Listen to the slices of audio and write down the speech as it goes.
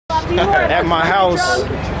at my house.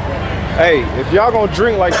 Hey, if y'all gonna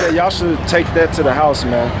drink like that, y'all should take that to the house,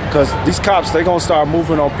 man. Because these cops, they gonna start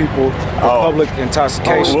moving on people for public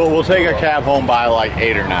intoxication. We'll take a cab home by like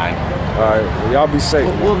 8 or 9. All right, well, y'all be safe.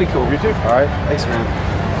 We'll be cool. You too. All right. Thanks, man.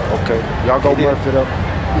 Okay, y'all go Murph it up.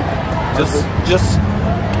 Just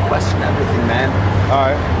question everything, man.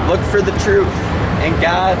 All right. Look for the truth and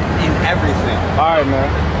God in everything. All right,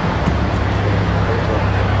 man.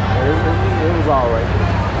 It was all right.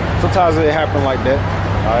 Sometimes it happened like that.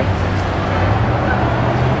 All right.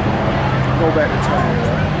 Go back to time.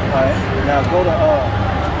 All right. Now go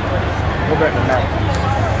back to Matthews.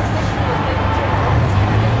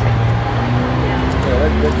 Yeah,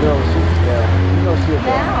 that girl, you know she a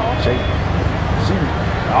girl. She,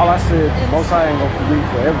 all I said, most I ain't gonna forgive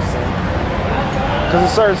for every sin. Cause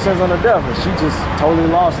it's certain sins on the devil. She just totally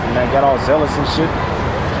lost it, man. Got all zealous and shit.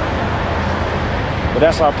 But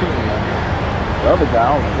that's our people, man. The other guy,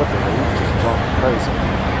 I don't know what the hell, he was just drunk and crazy.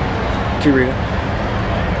 Keep reading.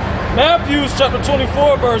 Matthew chapter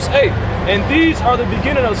 24, verse 8. And these are the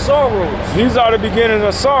beginning of sorrows. These are the beginning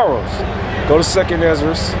of sorrows. Go to 2nd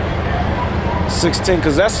Esdras 16,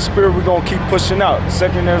 because that's the spirit we're going to keep pushing out.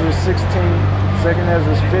 2nd Esdras 16, 2nd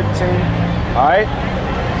Esdras 15. All right?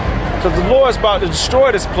 Because the Lord's about to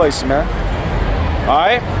destroy this place, man. All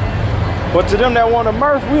right? But to them that want to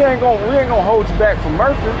murph, we ain't gonna hold you back from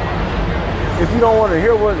murphing. If you don't want to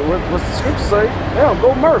hear what the scriptures say, yeah,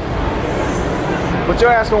 go murph. But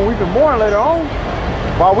your ass gonna weep and mourn later on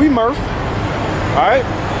while we murph. All right?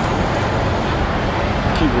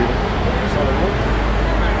 Keep reading.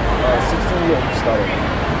 16, yeah, start it.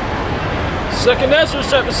 2nd Esdras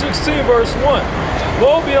chapter 16, verse 1.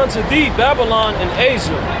 Woe be unto thee, Babylon and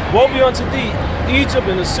Asia. Woe be unto thee, Egypt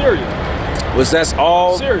and Assyria. Which that's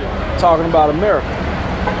all Syria. Talking about America,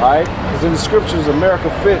 all right? Because in the scriptures, America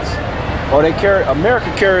fits, or America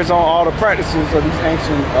carries on all the practices of these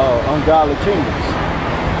ancient ungodly kingdoms,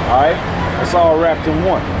 all right? It's all wrapped in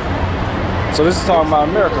one. So this is talking about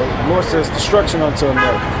America. The Lord says, destruction unto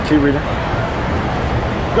America. Keep reading.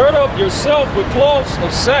 Gird up yourself with cloths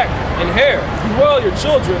of sack and hair. Bewail your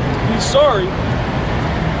children, be sorry,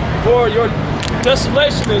 for your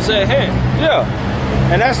desolation is at hand. Yeah,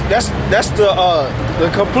 and that's the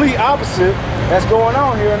complete opposite that's going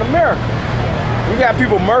on here in America. We got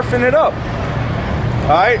people murphing it up.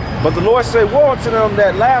 All right, but the Lord said, woe unto them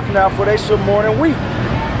that laugh now, for they shall mourn and weep.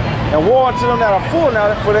 And woe unto them that are full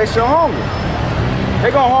now, for they shall hunger.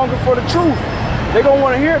 They're gonna hunger for the truth. They're gonna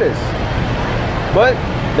want to hear this. But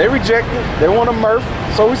they reject it. They want to murph.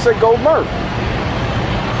 So we say, go murph.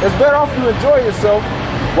 It's better off you enjoy yourself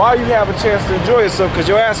while you have a chance to enjoy yourself, because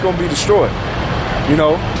your ass gonna be destroyed. You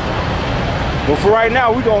know? But for right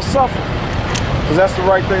now, we're gonna suffer. Because that's the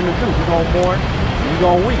right thing to do. We're gonna mourn, we're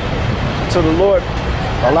gonna weep until the Lord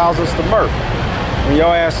allows us to murph. And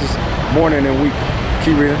your ass is mourning and weeping.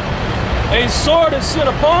 Keep reading. A sword is sent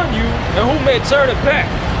upon you, and who may turn it back?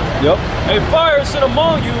 Yep. A fire is sent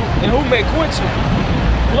among you, and who may quench it?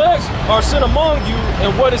 Plagues are sent among you,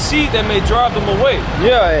 and what is he that may drive them away?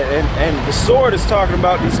 Yeah, and the sword is talking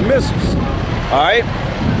about these missiles. All right?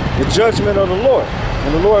 The judgment of the Lord.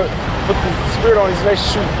 And the Lord put the spirit on these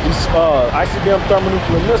nations, shoot these ICBM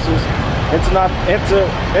thermonuclear missiles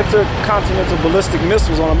intercontinental ballistic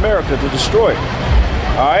missiles on America to destroy it.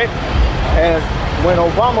 All right? And when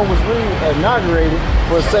Obama was re-inaugurated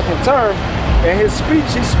for a second term, in his speech,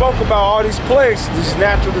 he spoke about all these plagues, these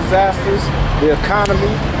natural disasters, the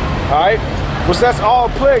economy, all right? Which that's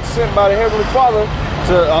all plagues sent by the Heavenly Father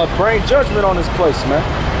to bring judgment on this place, man.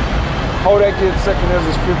 Hold that, get 2nd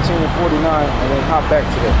Esdras 15 and 49, and then hop back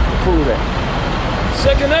to that. Prove that.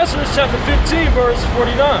 2nd Esdras chapter 15, verse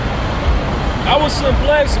 49. I will send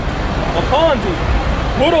plagues upon thee,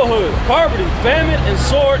 widowhood, poverty, famine, and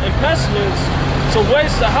sword, and pestilence, to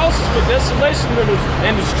waste the houses with desolation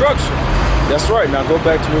and destruction. That's right. Now go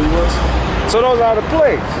back to where you was. So those are the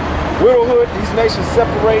plagues. Widowhood, these nations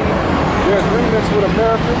separating their agreements with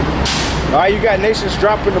America. All right, you got nations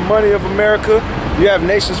dropping the money of America. You have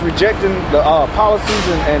nations rejecting the policies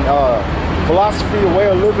and philosophy, the way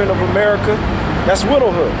of living of America. That's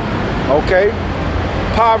widowhood. Okay?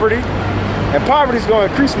 Poverty. And poverty is going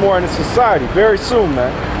to increase more in the society very soon,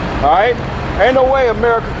 man. All right? Ain't no way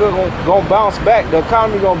America gonna bounce back. The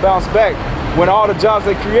economy gonna bounce back when all the jobs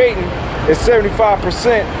they're creating is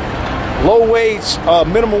 75% low wage,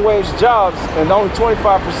 minimum wage jobs, and only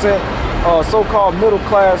 25% so-called middle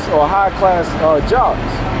class or high class jobs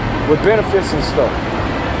with benefits and stuff.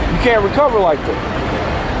 You can't recover like that.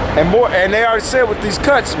 And they already said with these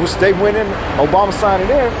cuts, which they went in, Obama signed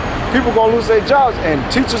it in, people gonna lose their jobs, and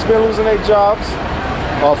teachers been losing their jobs,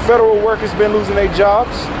 federal workers been losing their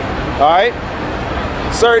jobs. All right?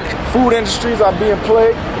 Certain food industries are being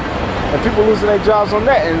plagued, and people losing their jobs on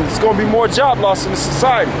that, and it's going to be more job loss in the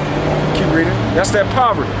society. Keep reading. That's that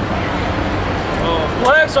poverty.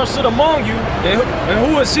 Plagues are set among you, and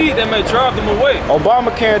who is he that may drive them away? Obama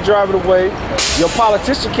can't drive it away. Your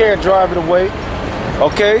politician can't drive it away.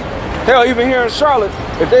 Okay? Hell, even here in Charlotte,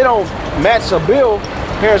 if they don't match a bill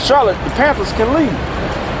here in Charlotte, the Panthers can leave.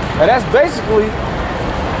 And that's basically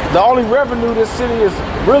the only revenue this city is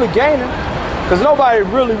really gaining, because nobody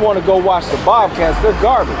really want to go watch the Bobcats. They're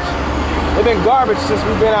garbage. They've been garbage since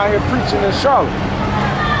we've been out here preaching in Charlotte.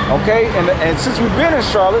 Okay? And since we've been in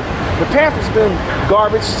Charlotte, the Panthers been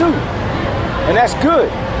garbage too. And that's good.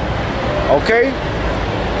 Okay?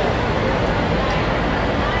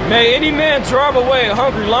 May any man drive away a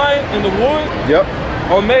hungry lion in the wood? Yep.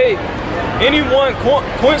 Or may anyone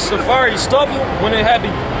quench the fiery stubble when it had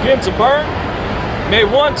begun to burn? May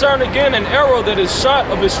one turn again an arrow that is shot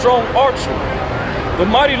of a strong archer. The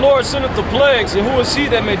mighty Lord sendeth the plagues, and who is he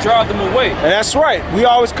that may drive them away? And that's right. We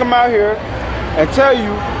always come out here and tell you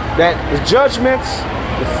that the judgments,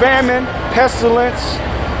 the famine, pestilence,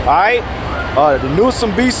 all right, the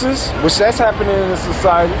Newsome beasts, which that's happening in the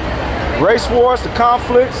society, race wars, the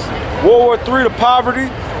conflicts, World War III, the poverty,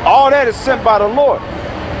 all that is sent by the Lord.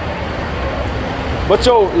 But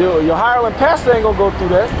your hireling pastor ain't gonna go through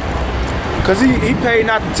that, because he paid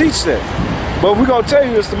not to teach that. But we're gonna tell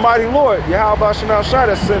you it's the mighty Lord, Yahweh Shemel Shai,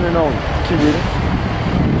 that's sending on you. Keep reading.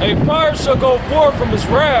 A fire shall go forth from his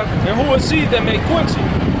wrath, and who is he that may quench it?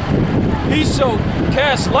 He shall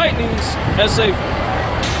cast lightnings and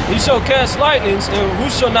who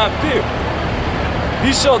shall not fear?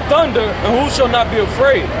 He shall thunder, and who shall not be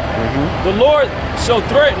afraid? The Lord shall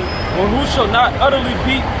threaten, and who shall not utterly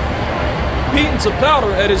beaten to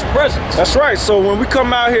powder at his presence. That's right. So when we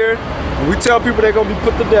come out here and we tell people they're gonna be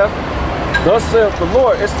put to death, thus saith the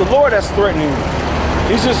Lord, it's the Lord that's threatening you.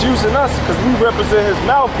 He's just using us because we represent his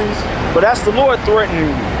mouthpiece, but that's the Lord threatening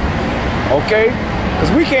you. Okay?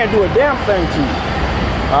 Because we can't do a damn thing to you.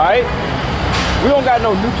 Alright? We don't got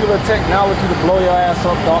no nuclear technology to blow your ass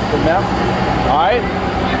up off the map. Alright?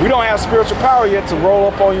 We don't have spiritual power yet to roll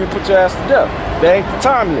up on you and put your ass to death. That ain't the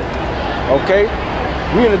time yet. Okay?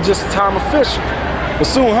 We in just a time of fishing. But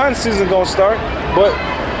soon hunting season gonna start. But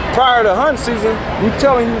prior to hunting season, we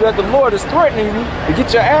telling you that the Lord is threatening you to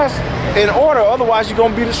get your ass in order, otherwise you're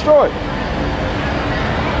gonna be destroyed.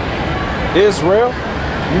 Israel,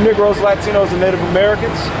 you Negroes, Latinos, and Native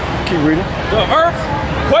Americans, keep reading. The earth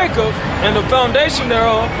quaketh, and the foundation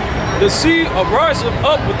thereof, the sea ariseth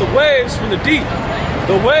up with the waves from the deep,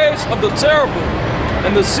 the waves of the terrible,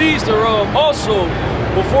 and the seas thereof also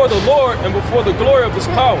before the Lord and before the glory of his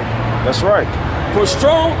power. That's right. For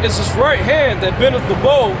strong is his right hand that bendeth the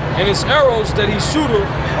bow, and his arrows that he shooteth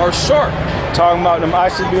are sharp. Talking about them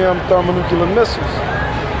ICBM thermonuclear missiles.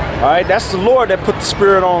 All right, that's the Lord that put the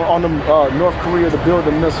spirit on them, North Korea to build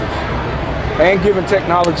the missiles. They ain't giving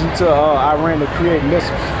technology to Iran to create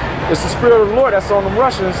missiles. It's the spirit of the Lord that's on them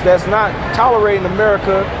Russians that's not tolerating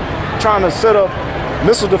America trying to set up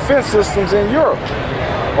missile defense systems in Europe,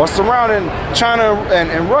 or surrounding China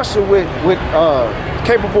and Russia with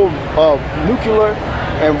capable nuclear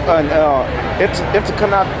and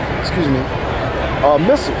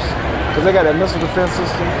missiles, because they got that missile defense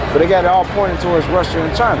system, but they got it all pointed towards Russia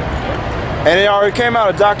and China. And it already came out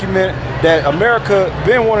a document that America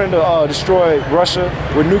been wanting to destroy Russia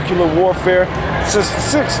with nuclear warfare since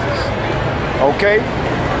the 60s. Okay?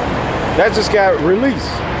 That just got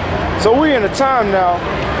released. So we're in a time now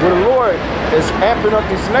where the Lord is amping up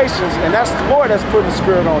these nations, and that's the Lord that's putting the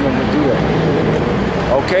spirit on them to do that.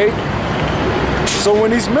 Okay? So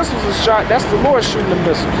when these missiles are shot, that's the Lord shooting the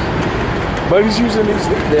missiles. But he's using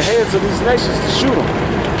the heads of these nations to shoot them.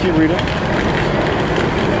 Keep reading.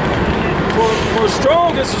 For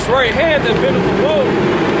strong is his right hand that bendeth the bow,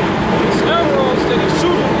 his arrows that he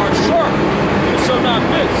shooteth are sharp, and shall not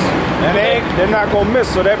miss. And they're not gonna miss.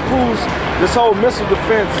 So that proves this whole missile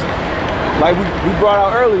defense, like we brought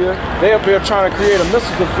out earlier, they up here trying to create a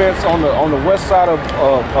missile defense on the west side of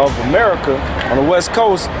America, on the west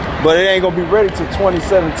coast, but it ain't gonna be ready till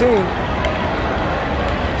 2017.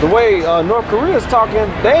 The way North Korea is talking,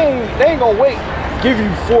 they ain't gonna give you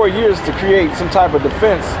 4 years to create some type of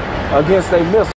defense against their missiles.